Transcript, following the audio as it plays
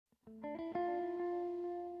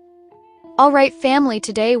Alright family,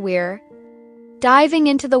 today we're diving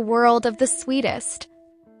into the world of the sweetest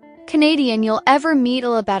Canadian you'll ever meet,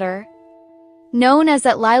 Lyla, better known as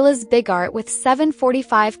Lyla's Big Art, with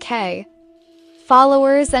 745k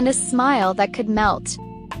followers and a smile that could melt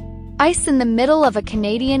ice in the middle of a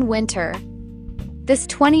Canadian winter. This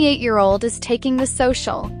 28-year-old is taking the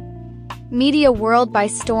social media world by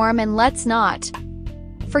storm, and let's not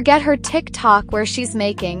forget her TikTok, where she's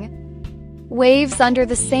making waves under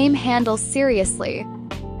the same handle. Seriously,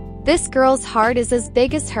 this girl's heart is as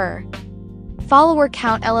big as her follower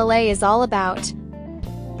count. Lyla is all about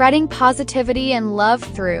spreading positivity and love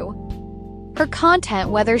through her content,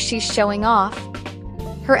 whether she's showing off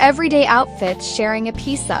her everyday outfits, sharing a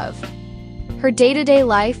piece of her day-to-day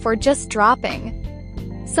life, or just dropping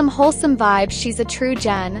some wholesome vibes. She's a true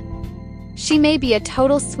gem. She may be a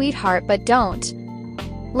total sweetheart, but don't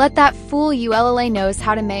let that fool you. Lyla knows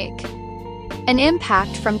how to make an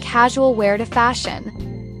impact, from casual wear to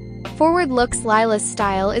fashion forward looks. Lyla's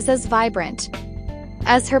style is as vibrant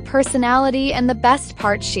as her personality, and the best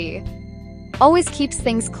part, she always keeps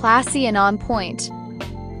things classy and on point.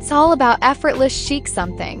 It's all about effortless chic,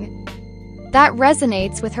 something that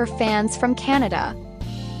resonates with her fans from Canada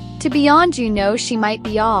to beyond. You know, she might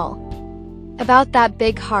be all about that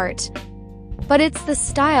big heart, but it's the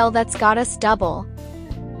style that's got us double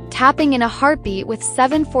tapping in a heartbeat. With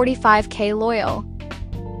 745k loyal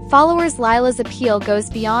followers, Lyla's appeal goes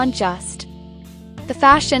beyond just the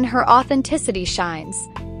fashion. Her authenticity shines